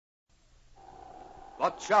the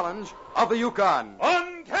challenge of the Yukon.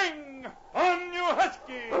 On King! On you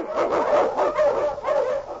husky!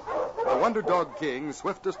 The Wonder Dog King,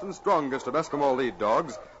 swiftest and strongest of Eskimo lead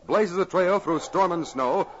dogs, blazes a trail through storm and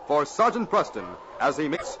snow for Sergeant Preston as he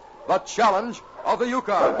meets the challenge of the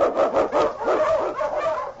Yukon.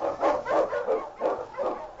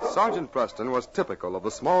 Sergeant Preston was typical of the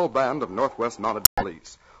small band of Northwest Mounted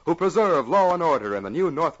Police who preserve law and order in the new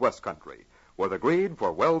Northwest country, where the greed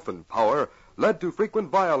for wealth and power led to frequent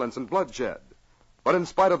violence and bloodshed. But in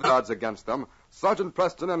spite of the odds against them, Sergeant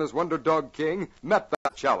Preston and his Wonder Dog King met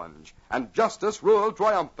that challenge, and justice ruled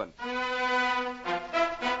triumphant.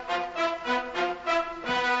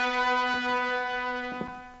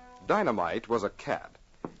 Dynamite was a cat.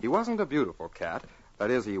 He wasn't a beautiful cat.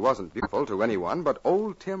 That is, he wasn't beautiful to anyone but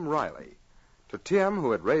old Tim Riley. To Tim,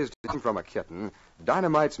 who had raised him from a kitten,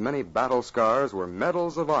 Dynamite's many battle scars were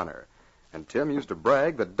medals of honor. And Tim used to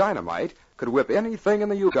brag that Dynamite could whip anything in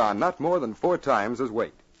the Yukon not more than 4 times his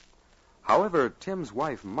weight. However, Tim's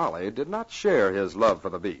wife, Molly, did not share his love for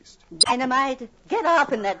the beast. Dynamite, get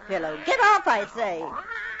off in that pillow. Get off, I say.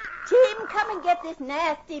 Tim, come and get this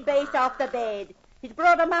nasty beast off the bed. He's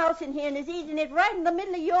brought a mouse in here and is eating it right in the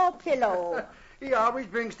middle of your pillow. He always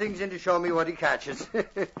brings things in to show me what he catches.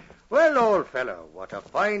 Well, old fellow, what a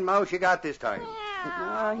fine mouse you got this time.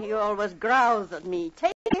 Oh, he always growls at me.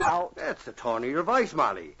 Take him out. That's the tone of your voice,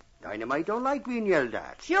 Molly. Dynamite don't like being yelled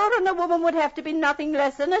at. Sure, and a woman would have to be nothing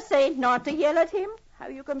less than a saint not to yell at him. How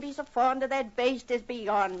you can be so fond of that beast is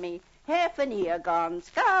beyond me. Half an ear gone,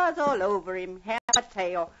 scars all over him, half a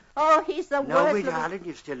tail. Oh, he's the worst. Now, wait, darling,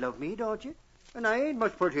 you still love me, don't you? And I ain't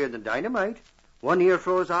much prettier than Dynamite. 1 ear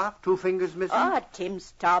froze off, 2 fingers missing. Oh, Tim,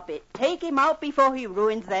 stop it. Take him out before he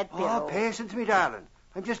ruins that pillow. Oh, patience, me darling.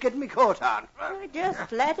 I'm just getting me coat on. Just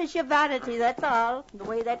flatters your vanity, that's all. The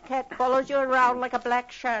way that cat follows you around like a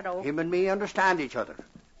black shadow. Him and me understand each other.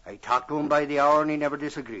 I talk to him by the hour and he never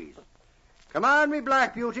disagrees. Come on, me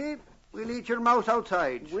black beauty. We'll eat your mouse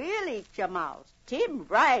outside. We'll eat your mouse. Tim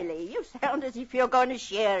Riley, you sound as if you're going to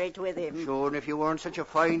share it with him. Sure, and if you weren't such a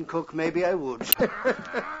fine cook, maybe I would.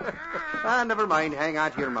 Never mind. Hang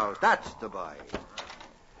on to your mouse. That's the boy.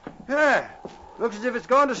 Looks as if it's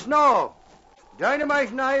going to snow.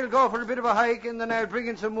 Dynamite and I'll go for a bit of a hike, and then I'll bring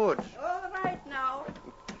in some wood. All right now.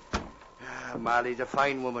 Molly's a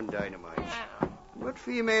fine woman, Dynamite. Yeah. But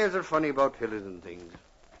females are funny about pillows and things.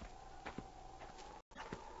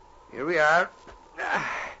 Here we are.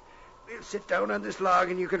 We'll sit down on this log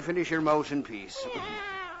and you can finish your mouse in peace.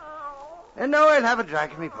 And now I'll have a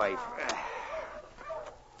drag of my pipe.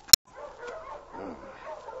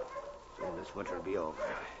 Soon this winter will be over.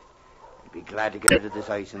 I'll be glad to get rid of this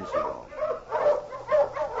ice and snow.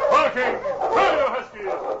 King! Come you husky!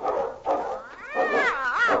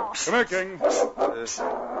 Come here, King.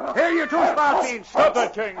 Here, you 2 spalpeens. Stop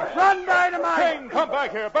that, King. Run, Dynamite! King, come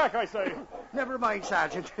back here. Back, I say. Never mind,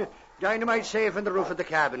 Sergeant. Dynamite's safe in the roof of the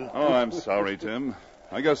cabin. Oh, I'm sorry, Tim.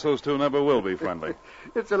 I guess those 2 never will be friendly.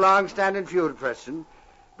 It's a long-standing feud, Preston.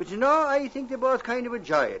 But you know, I think they both kind of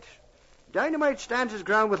enjoy it. Dynamite stands his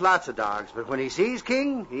ground with lots of dogs, but when he sees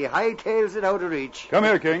King, he hightails it out of reach. Come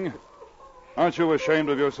here, King. Aren't you ashamed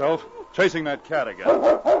of yourself? Chasing that cat again.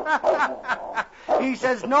 He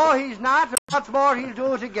says no, he's not. And what's more, he'll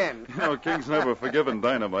do it again. You know, King's never forgiven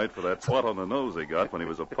Dynamite for that swat on the nose he got when he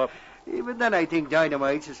was a pup. Even then, I think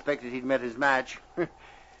Dynamite suspected he'd met his match.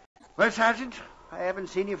 Well, Sergeant, I haven't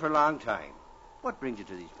seen you for a long time. What brings you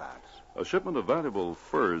to these parts? A shipment of valuable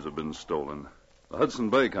furs have been stolen. The Hudson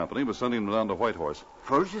Bay Company was sending them down to Whitehorse.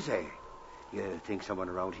 Furs, you say? You think someone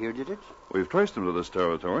around here did it? We've traced them to this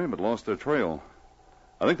territory, but lost their trail.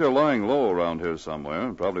 I think they're lying low around here somewhere,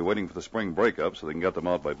 and probably waiting for the spring breakup so they can get them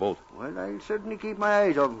out by boat. Well, I'll certainly keep my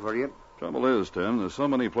eyes open for you. Trouble is, Tim, there's so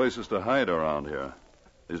many places to hide around here.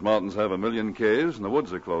 These mountains have 1,000,000 caves, and the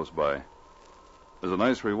woods are close by. There's a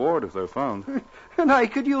nice reward if they're found. And I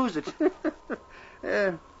could use it.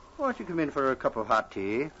 Won't you come in for a cup of hot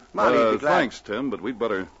tea? Molly'd be glad. Thanks, Tim, but we'd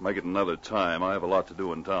better make it another time. I have a lot to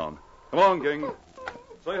do in town. Come on, King.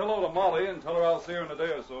 Say hello to Molly and tell her I'll see her in a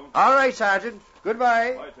day or so. All right, Sergeant.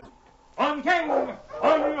 Goodbye. Bye, Tim. On, King!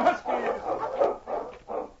 On, you huskies!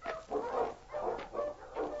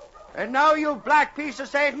 And now, you black piece of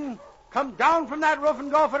Satan, come down from that roof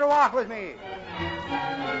and go for a walk with me.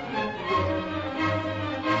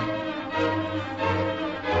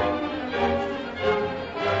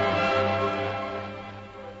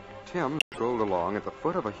 Tim strolled along at the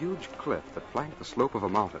foot of a huge cliff that flanked the slope of a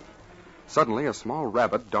mountain. Suddenly, a small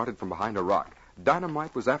rabbit darted from behind a rock.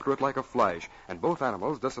 Dynamite was after it like a flash, and both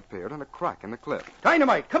animals disappeared in a crack in the cliff.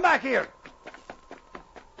 Dynamite, come back here.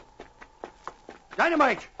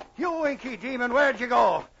 Dynamite, You inky demon, where'd you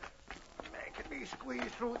go? Making me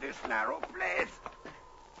squeeze through this narrow place.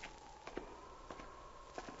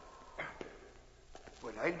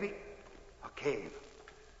 Well, I'll be... A cave.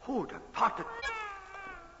 Who'd have thought that...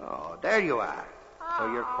 Oh, there you are.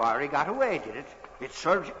 So your quarry got away, did it? It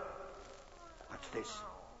served you... What's this?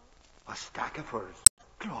 A stack of furs.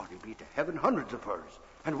 Glory be to heaven, hundreds of furs.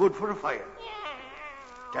 And wood for a fire.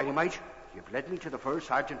 Dynamite, you've led me to the furs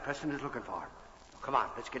Sergeant Preston is looking for. Come on,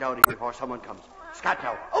 let's get out of here before someone comes. Scat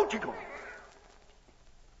now. Out you go.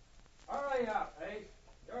 Hurry up, Ace.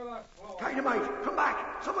 You're the slow. Dynamite, come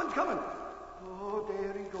back. Someone's coming. Oh,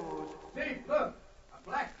 there he goes. See, look. A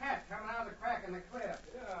black cat coming out of the crack in the cliff.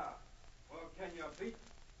 Yeah. Well, can you beat...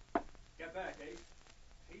 Get back, Ace.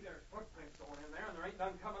 See, there's footprints going in there, and there ain't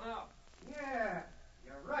none coming out. Yeah,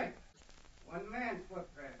 you're right. One man's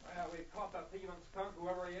footprint. Well, we've caught the thieving skunk,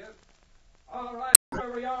 whoever he is. All right,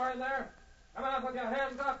 wherever you are in there, come out with your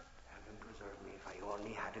hands up. Heaven preserve me if I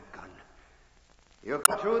only had a gun. You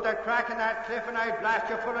go through that crack in that cliff and I'd blast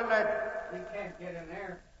you full of lead. We can't get in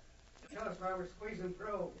there. Tell us why we're squeezing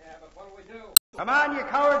through. Yeah, but what'll we do? Come on, you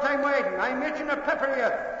cowards, I'm waiting. I'm itching to pepper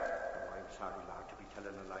you. Oh, I'm sorry, lad, to be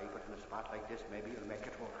telling a lie, but in a spot like this, maybe you'll make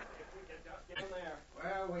it work. If we can just get in there.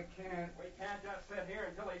 Well, we can't. We can't just sit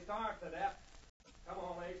here until he starves to death. Come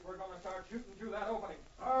on, Ace, we're going to start shooting through that opening.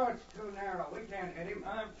 Oh, it's too narrow. We can't hit him.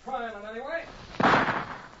 I'm trying it anyway.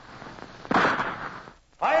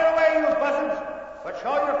 Fire away, you buzzards! But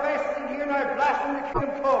show your faces in here and I'll blast in the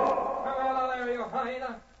kingdom come. Well, there, you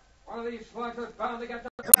hyena. One of these slugs is bound to get the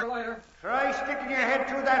later. Try sticking your head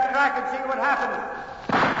through that crack and see what happens.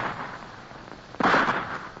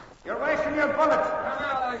 You're wasting your bullets. Come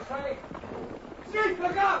out, I say. Chief,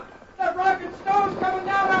 look out! That rocket stone's coming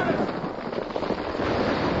down on us!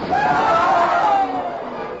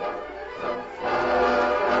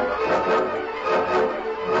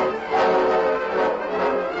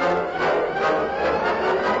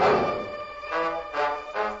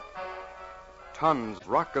 Tons of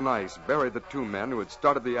rock and ice buried the two men who had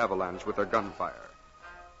started the avalanche with their gunfire.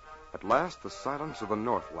 At last, the silence of the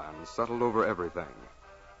Northland settled over everything.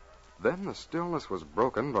 Then the stillness was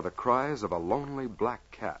broken by the cries of a lonely black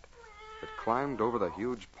cat that climbed over the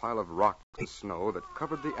huge pile of rock and snow that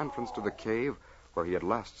covered the entrance to the cave where he had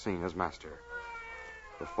last seen his master.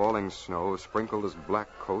 The falling snow sprinkled his black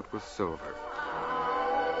coat with silver.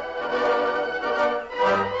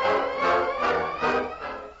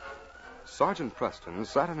 Sergeant Preston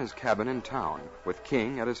sat in his cabin in town with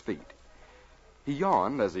King at his feet. He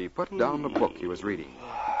yawned as he put down the book he was reading.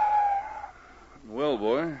 Well,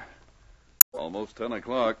 boy, almost 10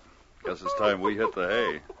 o'clock. Guess it's time we hit the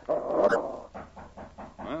hay.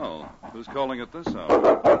 Well, who's calling at this hour?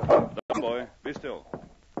 Down, boy. Be still.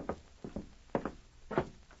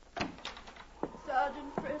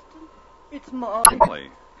 Sergeant Preston, it's Molly. Molly,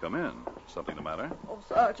 come in. Something the matter? Oh,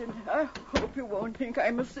 Sergeant, I hope you won't think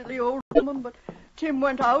I'm a silly old woman, but Tim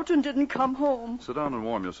went out and didn't come home. Sit down and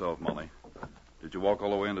warm yourself, Molly. Did you walk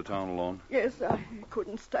all the way into town alone? Yes, I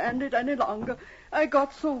couldn't stand it any longer. I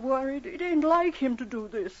got so worried. It ain't like him to do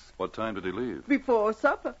this. What time did he leave? Before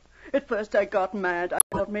supper. At first I got mad. I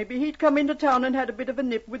thought maybe he'd come into town and had a bit of a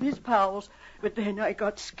nip with his pals. But then I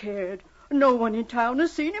got scared. No one in town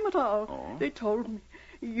has seen him at all. Oh? They told me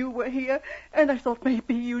you were here, and I thought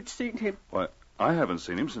maybe you'd seen him. Why, I haven't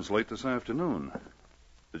seen him since late this afternoon.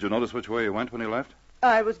 Did you notice which way he went when he left?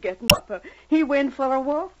 I was getting supper. He went for a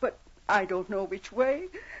walk, but I don't know which way,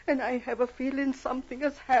 and I have a feeling something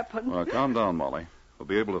has happened. Well, calm down, Molly. We'll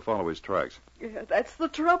be able to follow his tracks. Yeah, that's the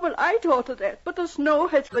trouble. I thought of that, but the snow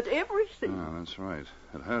has covered everything. Yeah, that's right.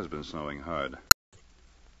 It has been snowing hard.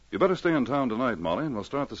 You better stay in town tonight, Molly, and we'll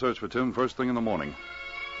start the search for Tim first thing in the morning.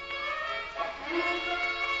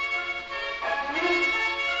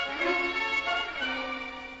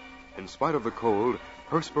 In spite of the cold,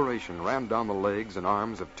 perspiration ran down the legs and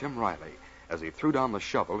arms of Tim Riley as he threw down the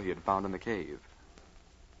shovel he had found in the cave.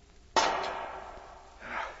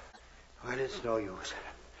 Well, it's no use.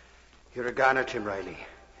 You're a goner, Tim Riley.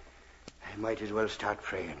 I might as well start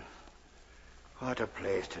praying. What a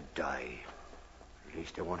place to die. At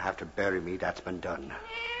least they won't have to bury me. That's been done.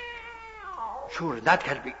 Sure, that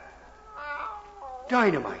can't be...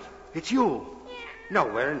 Dynamite, it's you. Now,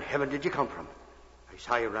 where in heaven did you come from? I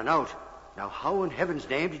saw you run out. Now, how in heaven's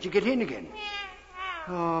name did you get in again?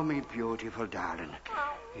 Oh, me beautiful darling.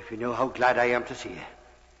 If you know how glad I am to see you.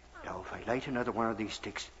 Now, if I light another one of these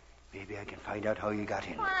sticks, maybe I can find out how you got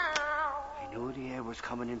in. I knew the air was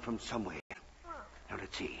coming in from somewhere. Now,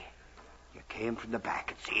 let's see. You came from the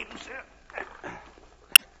back, it seems.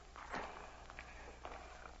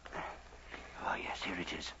 Oh, yes, here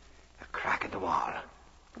it is. A crack in the wall.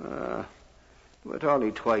 But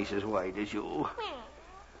only twice as wide as you.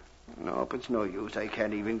 Nope, it's no use. I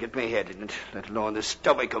can't even get my head in it, let alone the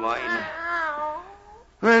stomach of mine.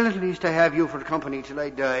 Well, at least I have you for company till I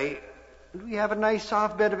die. And we have a nice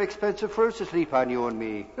soft bed of expensive furs to sleep on, you and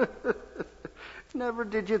me. Never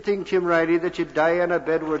did you think, Tim Riley, that you'd die on a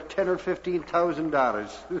bed worth $10,000 or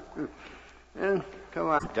 $15,000. Well, come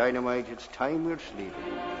on, Dynamite, it's time we're sleeping.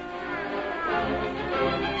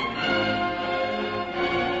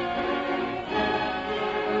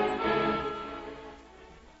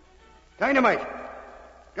 Dynamite!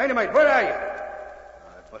 Dynamite, where are you?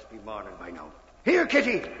 It must be morning by now. Here,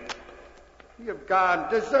 Kitty! You've gone,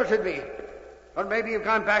 deserted me. Or maybe you've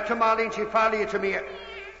gone back to Molly and she followed you to me.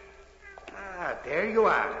 There you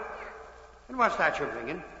are. And what's that you're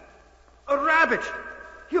bringing? A rabbit!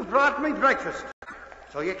 You brought me breakfast.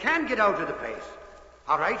 So you can get out of the place.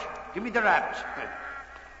 All right, give me the rabbit.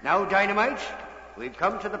 Now, Dynamite, we've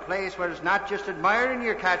come to the place where it's not just admiring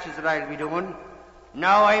your catches that I'll be doing.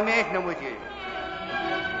 Now I'm making them with you.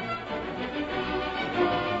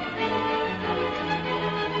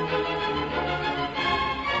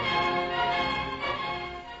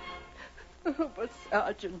 Oh, but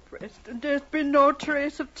Sergeant Preston, there's been no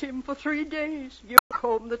trace of Tim for 3 days. You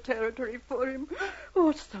combed the territory for him.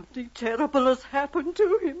 Oh, something terrible has happened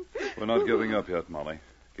to him. We're not giving up yet, Molly.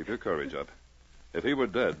 Keep your courage up. If he were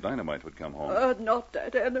dead, Dynamite would come home. Not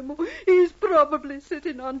that animal. He's probably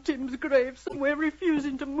sitting on Tim's grave somewhere,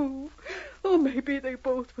 refusing to move. Or maybe they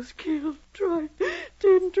both was killed.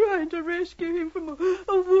 Tim trying to rescue him from a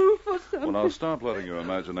wolf or something. Well, now stop letting your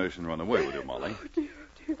imagination run away with you, Molly. Oh, dear.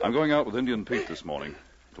 I'm going out with Indian Pete this morning.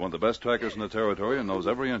 He's one of the best trackers in the territory and knows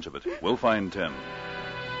every inch of it. We'll find Tim.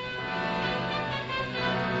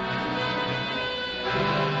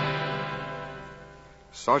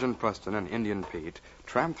 Sergeant Preston and Indian Pete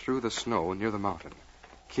tramped through the snow near the mountain.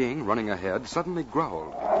 King, running ahead, suddenly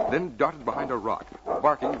growled, then darted behind a rock,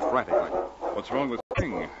 barking frantically. What's wrong with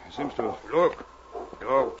King? He seems to have... Look,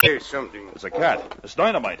 dog killed something. It's a cat. It's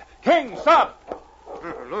Dynamite. King, stop!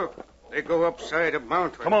 Look, they go upside a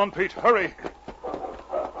mountain. Come on, Pete, hurry.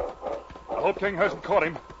 I hope King hasn't caught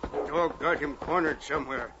him. Dog got him cornered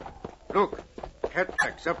somewhere. Look, cat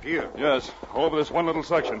tracks up here. Yes, over this one little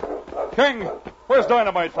section. King, where's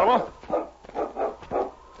Dynamite, fella?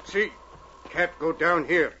 See, cat go down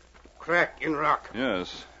here. Crack in rock.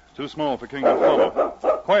 Yes, too small for King to follow.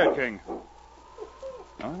 Quiet, King.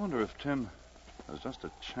 I wonder if Tim has just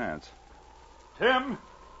a chance. Tim!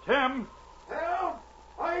 Help!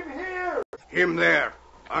 I'm here! Him there,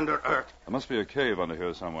 under earth. There must be a cave under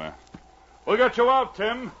here somewhere. We'll get you out,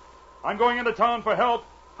 Tim. I'm going into town for help.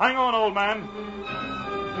 Hang on, old man.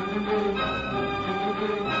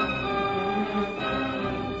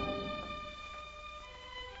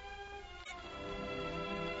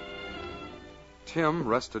 Tim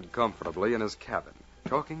rested comfortably in his cabin,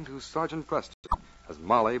 talking to Sergeant Preston as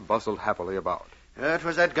Molly bustled happily about. It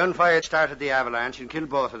was that gunfire that started the avalanche and killed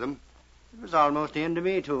both of them. It was almost the end of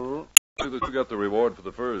me, too. You got the reward for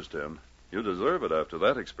the furs, Tim. You deserve it after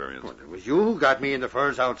that experience. Well, it was you who got me in the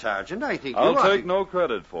furs out, Sergeant. I think I'll take no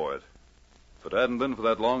credit for it. If it hadn't been for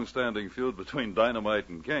that long-standing feud between Dynamite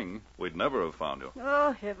and King, we'd never have found you.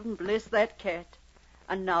 Oh, heaven bless that cat.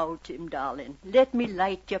 And now, Tim, darling, let me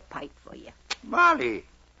light your pipe for you. Molly,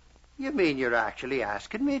 you mean you're actually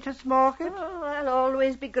asking me to smoke it? Oh, I'll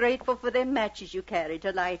always be grateful for them matches you carry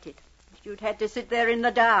to light it. If you'd had to sit there in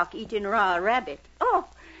the dark eating raw rabbit. Oh,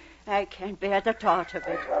 I can't bear the thought of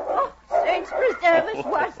it. Oh, saints preserve us,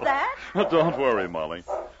 what's that? Don't worry, Molly.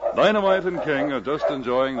 Dynamite and King are just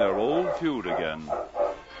enjoying their old feud again.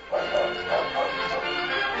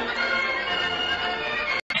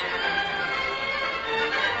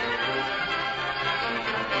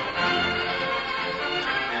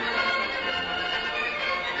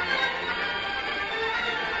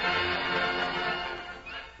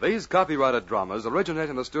 These copyrighted dramas originate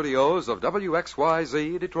in the studios of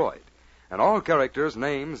WXYZ Detroit, and all characters,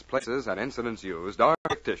 names, places, and incidents used are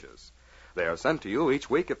fictitious. They are sent to you each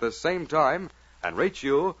week at the same time and reach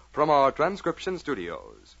you from our transcription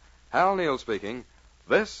studios. Hal Neal speaking.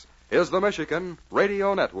 This is the Michigan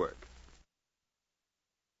Radio Network.